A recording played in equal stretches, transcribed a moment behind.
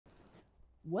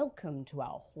Welcome to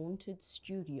our haunted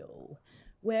studio,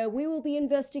 where we will be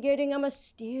investigating a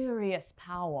mysterious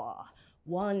power,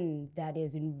 one that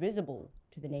is invisible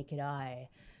to the naked eye,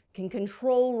 can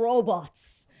control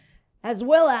robots, as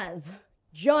well as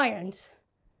giant,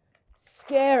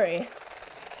 scary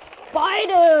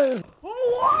spiders!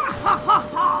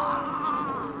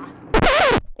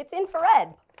 It's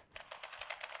infrared.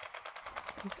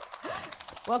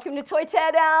 Welcome to Toy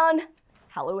Teardown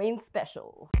Halloween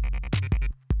Special.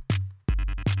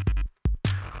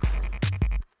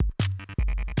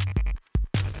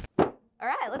 All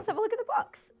right, let's have a look at the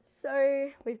box. So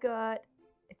we've got,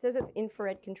 it says it's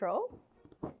infrared control,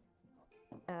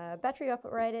 battery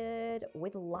operated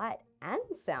with light and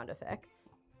sound effects.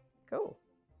 Cool.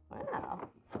 Wow.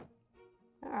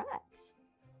 All right.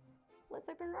 Let's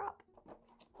open her up.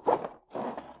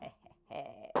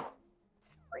 Let's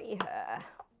free her.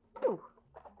 Ooh.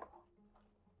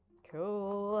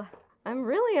 Cool. I'm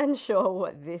really unsure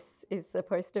what this is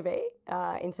supposed to be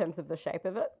in terms of the shape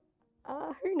of it.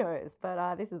 Who knows?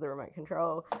 But this is the remote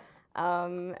control.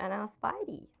 And our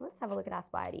Spidey. Let's have a look at our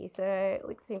Spidey. So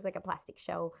it seems like a plastic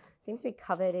shell. Seems to be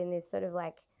covered in this sort of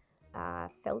like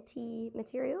felty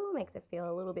material. Makes it feel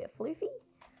a little bit floofy.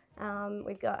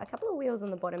 We've got a couple of wheels on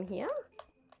the bottom here.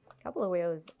 A couple of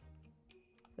wheels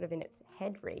sort of in its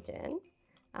head region.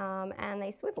 And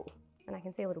they swivel. And I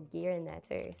can see a little gear in there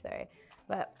too. So,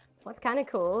 but what's kind of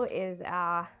cool is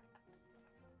our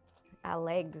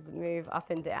legs move up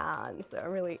and down. So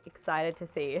I'm really excited to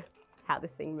see how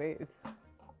this thing moves.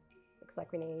 Looks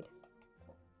like we need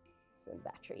some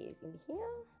batteries in here.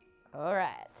 All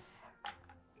right.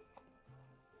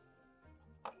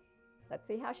 Let's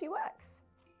see how she works.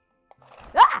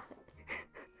 Ah!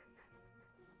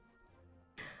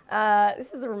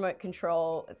 This is the remote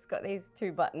control. It's got these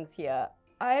two buttons here.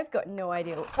 I've got no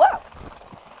idea. Whoa!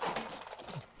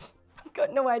 I've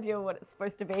got no idea what it's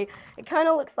supposed to be. It kind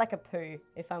of looks like a poo,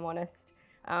 if I'm honest.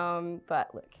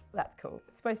 But look, that's cool.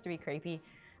 It's supposed to be creepy.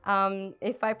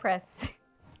 If I press,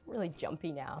 really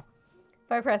jumpy now.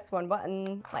 If I press one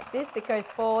button like this, it goes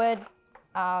forward.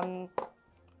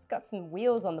 It's got some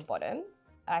wheels on the bottom.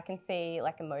 I can see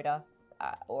like a motor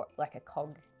or like a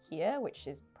cog here, which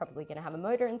is probably going to have a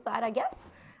motor inside, I guess.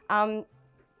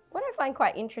 What I find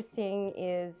quite interesting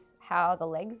is how the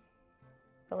leg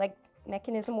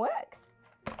mechanism works.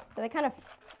 So they kind of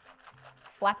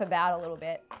flap about a little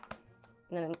bit,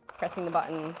 and then pressing the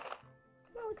button,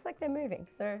 well, it looks like they're moving.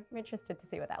 So I'm interested to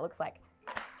see what that looks like.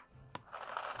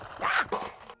 Ah!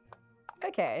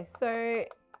 Okay, so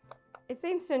it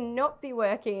seems to not be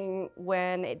working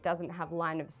when it doesn't have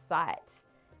line of sight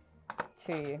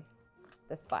to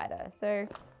the spider. So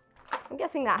I'm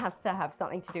guessing that has to have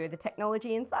something to do with the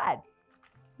technology inside.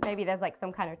 Maybe there's like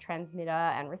some kind of transmitter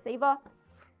and receiver.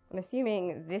 I'm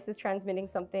assuming this is transmitting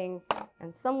something,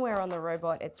 and somewhere on the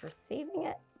robot it's receiving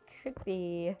it. Could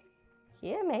be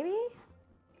here, maybe?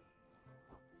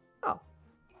 Oh.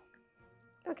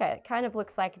 Okay, it kind of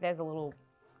looks like there's a little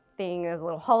thing, there's a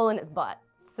little hole in its butt.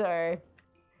 So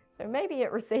maybe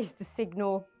it receives the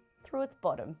signal through its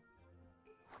bottom.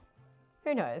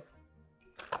 Who knows?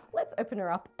 Let's open her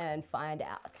up and find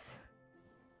out.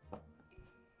 I'm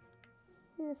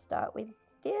gonna start with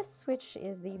this, which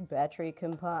is the battery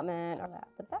compartment. I'll out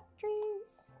the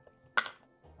batteries.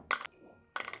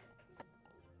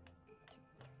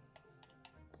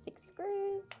 6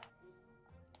 screws.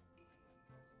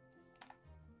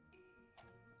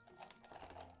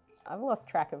 I've lost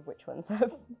track of which ones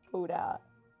I've pulled out.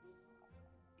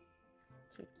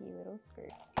 Cheeky little screw.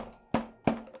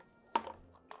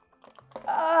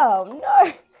 Oh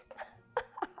no!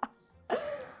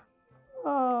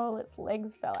 Oh, its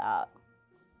legs fell out.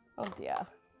 Oh dear.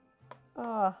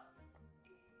 Oh.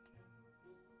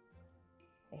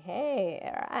 Hey,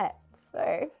 alright.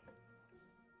 So,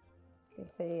 you can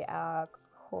see our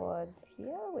cords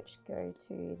here, which go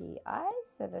to the eyes.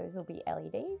 So those will be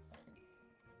LEDs.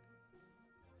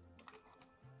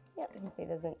 Yep, you can see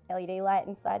there's an LED light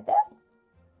inside there.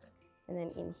 And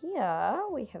then in here,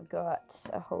 we have got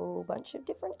a whole bunch of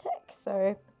different tech.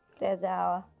 So there's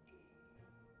our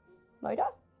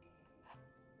motor.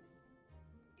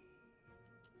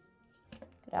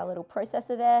 Got our little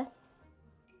processor there.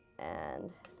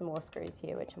 And some more screws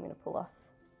here, which I'm going to pull off.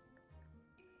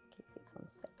 Keep these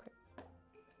ones separate.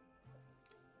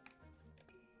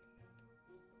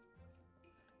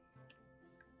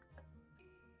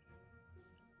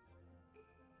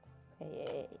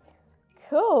 Hey.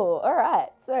 Cool, all right,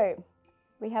 so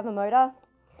we have a motor.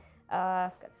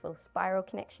 Got this little spiral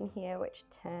connection here, which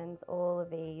turns all of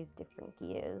these different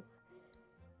gears.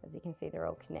 As you can see, they're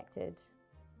all connected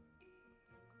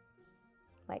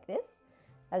like this.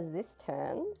 as this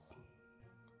turns,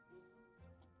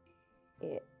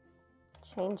 it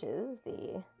changes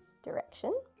the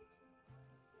direction.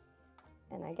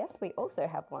 And I guess we also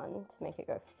have one to make it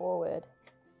go forward,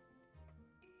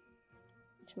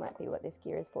 which might be what this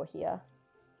gear is for here.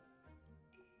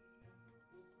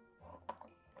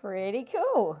 Pretty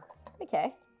cool.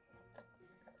 Okay.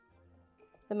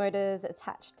 The motor's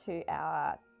attached to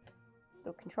our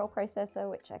little control processor,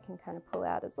 which I can kind of pull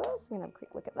out as well. So I'm gonna have a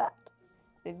quick look at that.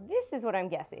 So this is what I'm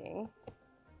guessing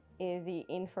is the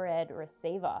infrared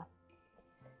receiver.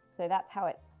 So that's how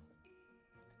it's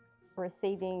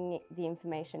receiving the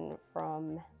information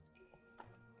from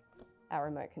our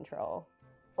remote control.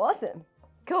 Awesome.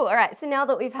 Cool. All right. So now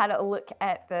that we've had a look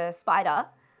at the spider,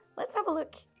 let's have a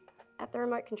look at the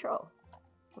remote control.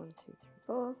 1, 2, 3,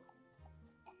 4.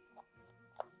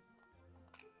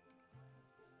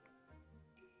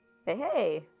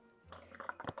 Hey.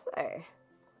 So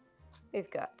we've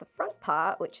got the front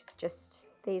part, which is just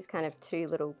these kind of two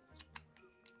little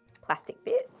plastic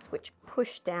bits which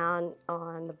push down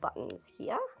on the buttons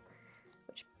here,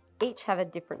 which each have a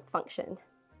different function.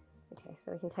 Okay,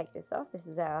 so we can take this off. This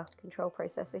is our control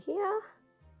processor here.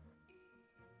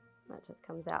 That just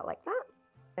comes out like that.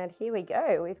 And here we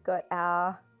go. We've got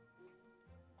our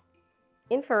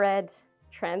infrared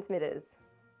transmitters.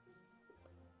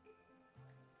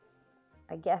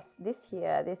 I guess this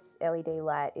here, this LED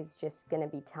light is just going to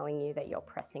be telling you that you're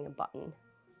pressing a button.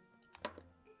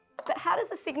 But how does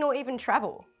the signal even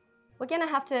travel? We're going to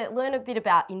have to learn a bit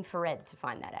about infrared to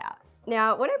find that out.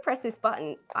 Now, when I press this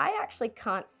button, I actually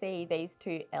can't see these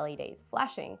two LEDs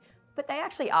flashing, but they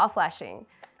actually are flashing.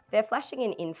 They're flashing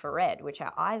in infrared, which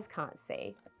our eyes can't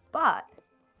see, but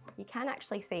you can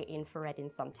actually see infrared in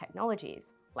some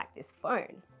technologies, like this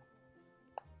phone.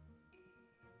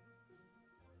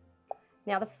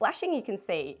 Now, the flashing you can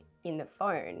see in the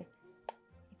phone,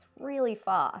 it's really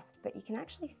fast, but you can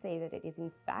actually see that it is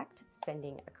in fact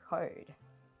sending a code.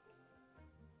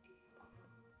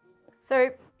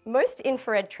 So most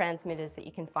infrared transmitters that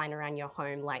you can find around your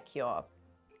home, like your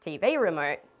TV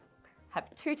remote,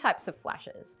 have two types of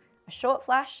flashes, a short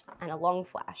flash and a long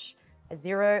flash, a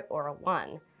 0 or a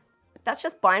 1. That's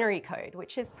just binary code,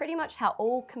 which is pretty much how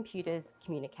all computers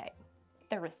communicate.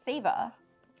 The receiver,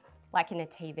 like in a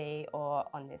TV or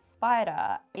on this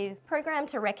spider, is programmed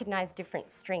to recognize different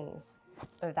strings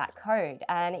of that code,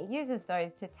 and it uses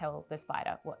those to tell the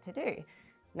spider what to do.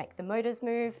 Make the motors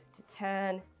move, to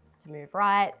turn, to move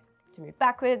right, to move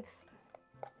backwards,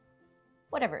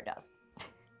 whatever it does.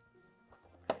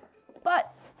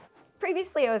 But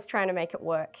previously I was trying to make it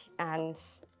work and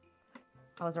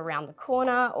I was around the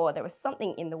corner or there was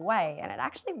something in the way and it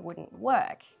actually wouldn't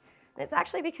work. And it's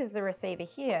actually because the receiver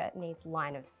here needs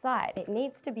line of sight. It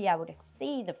needs to be able to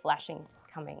see the flashing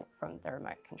coming from the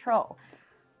remote control.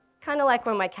 Kind of like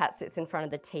when my cat sits in front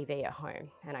of the TV at home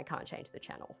and I can't change the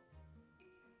channel.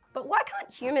 But why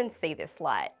can't humans see this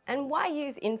light? And why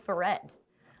use infrared?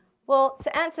 Well,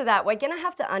 to answer that, we're going to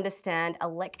have to understand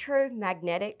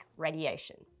electromagnetic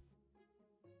radiation.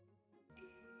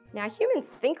 Now,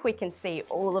 humans think we can see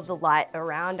all of the light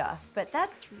around us, but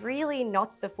that's really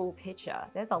not the full picture.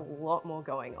 There's a lot more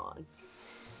going on.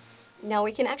 Now,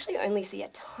 we can actually only see a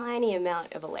tiny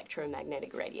amount of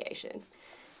electromagnetic radiation.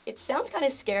 It sounds kind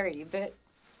of scary, but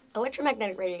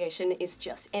electromagnetic radiation is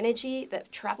just energy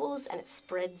that travels and it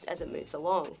spreads as it moves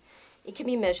along. It can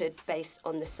be measured based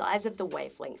on the size of the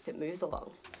wavelength it moves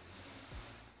along.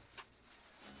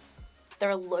 There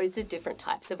are loads of different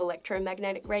types of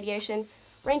electromagnetic radiation,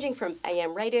 ranging from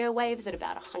AM radio waves at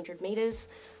about 100 meters,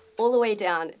 all the way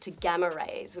down to gamma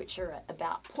rays, which are at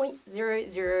about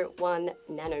 0.001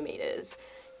 nanometers.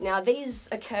 Now, these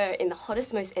occur in the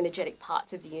hottest, most energetic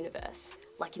parts of the universe,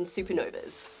 like in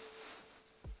supernovas.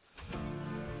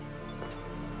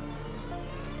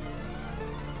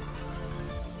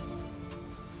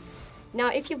 Now,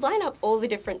 if you line up all the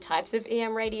different types of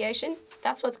EM radiation,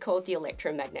 that's what's called the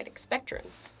electromagnetic spectrum.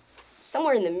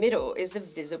 Somewhere in the middle is the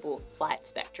visible light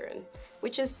spectrum,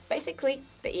 which is basically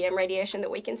the EM radiation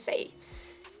that we can see.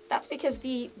 That's because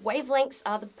the wavelengths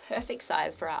are the perfect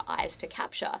size for our eyes to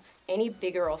capture. Any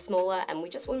bigger or smaller, and we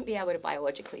just wouldn't be able to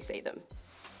biologically see them.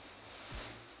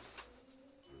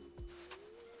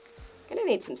 Gonna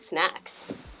need some snacks.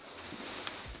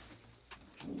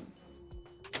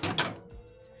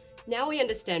 Now we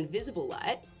understand visible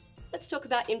light, let's talk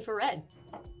about infrared.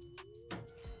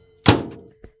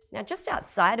 Now, just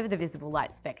outside of the visible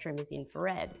light spectrum is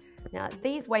infrared. Now,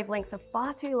 these wavelengths are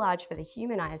far too large for the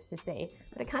human eyes to see,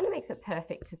 but it kind of makes it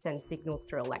perfect to send signals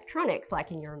through electronics,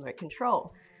 like in your remote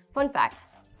control. Fun fact,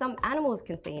 some animals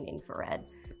can see in infrared,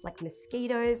 like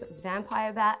mosquitoes,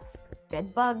 vampire bats,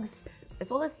 bed bugs, as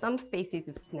well as some species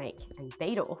of snake and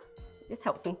beetle. This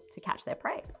helps them to catch their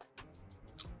prey.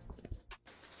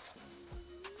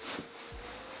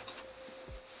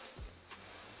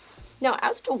 Now,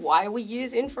 as for why we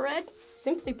use infrared,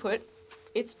 simply put,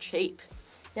 it's cheap.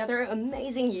 Now, there are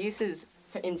amazing uses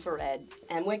for infrared,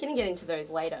 and we're going to get into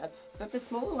those later, but for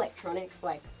small electronics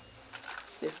like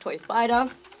this toy spider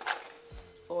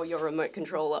or your remote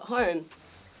control at home,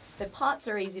 the parts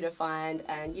are easy to find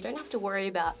and you don't have to worry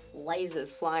about lasers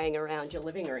flying around your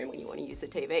living room when you want to use the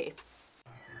TV.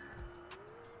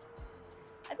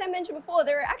 As I mentioned before,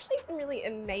 there are actually some really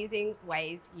amazing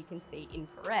ways you can see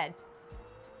infrared.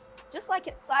 Just like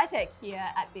at Scitech here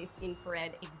at this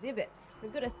infrared exhibit.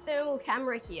 We've got a thermal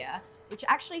camera here, which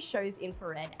actually shows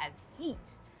infrared as heat.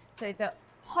 So the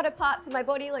hotter parts of my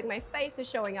body, like my face, are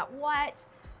showing up white,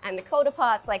 and the colder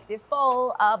parts, like this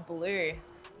bowl, are blue.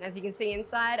 And as you can see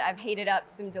inside, I've heated up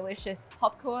some delicious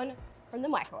popcorn from the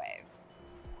microwave.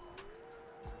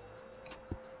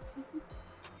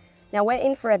 Now, where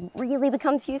infrared really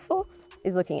becomes useful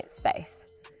is looking at space.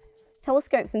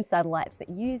 Telescopes and satellites that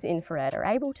use infrared are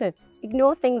able to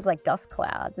ignore things like dust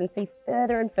clouds and see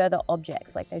further and further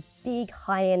objects like those big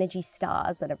high-energy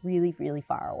stars that are really, really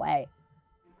far away.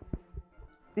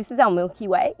 This is our Milky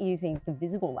Way using the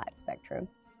visible light spectrum.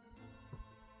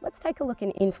 Let's take a look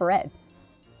in infrared.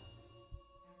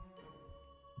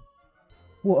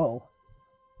 Whoa.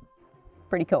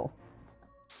 Pretty cool.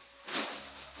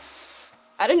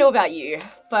 I don't know about you,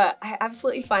 but I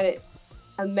absolutely find it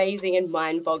amazing and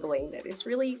mind-boggling that this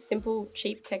really simple,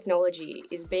 cheap technology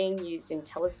is being used in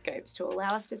telescopes to allow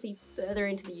us to see further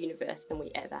into the universe than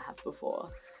we ever have before.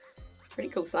 It's pretty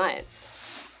cool science.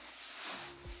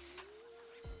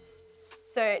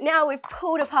 So now we've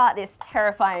pulled apart this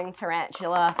terrifying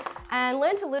tarantula and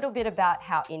learnt a little bit about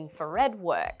how infrared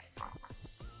works.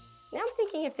 Now I'm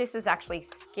thinking if this is actually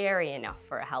scary enough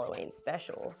for a Halloween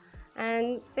special.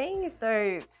 And seeing as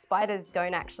though spiders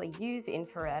don't actually use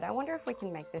infrared, I wonder if we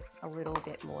can make this a little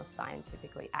bit more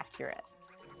scientifically accurate.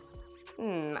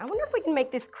 I wonder if we can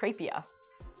make this creepier.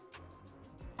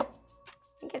 I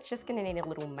think it's just gonna need a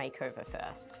little makeover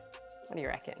first. What do you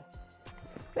reckon?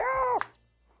 Yes!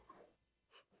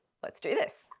 Let's do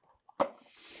this.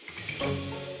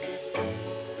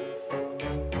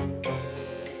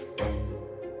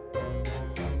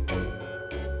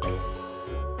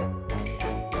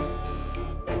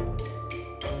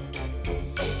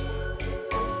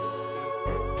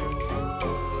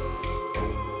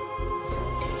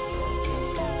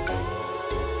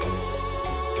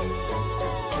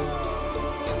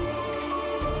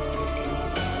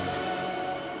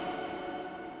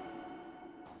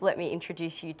 Let me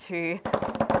introduce you to,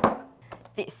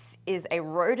 this is a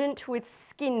rodent with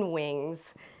skin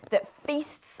wings that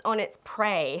feasts on its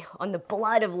prey, on the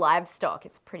blood of livestock.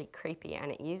 It's pretty creepy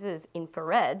and it uses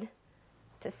infrared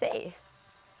to see.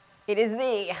 It is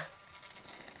the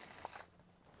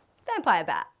vampire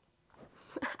bat.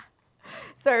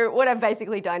 So what I've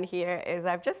basically done here is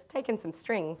I've just taken some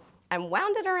string and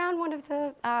wound it around one of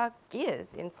the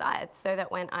gears inside so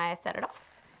that when I set it off,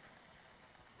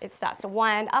 it starts to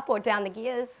wind up or down the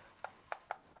gears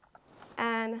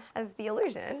and has the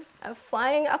illusion of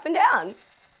flying up and down,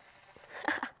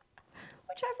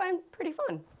 which I find pretty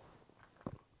fun.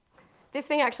 This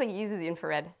thing actually uses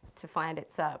infrared to find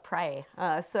its prey,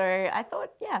 so I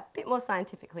thought, yeah, a bit more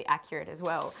scientifically accurate as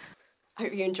well. I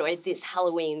hope you enjoyed this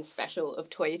Halloween special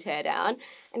of Toy Teardown,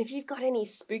 and if you've got any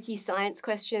spooky science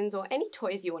questions or any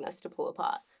toys you want us to pull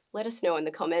apart, let us know in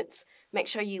the comments. Make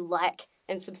sure you like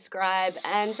and subscribe,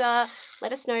 and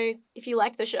let us know if you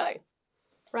like the show.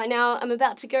 Right now, I'm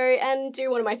about to go and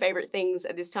do one of my favorite things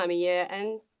at this time of year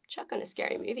and chuck on a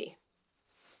scary movie.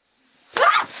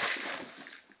 Ah!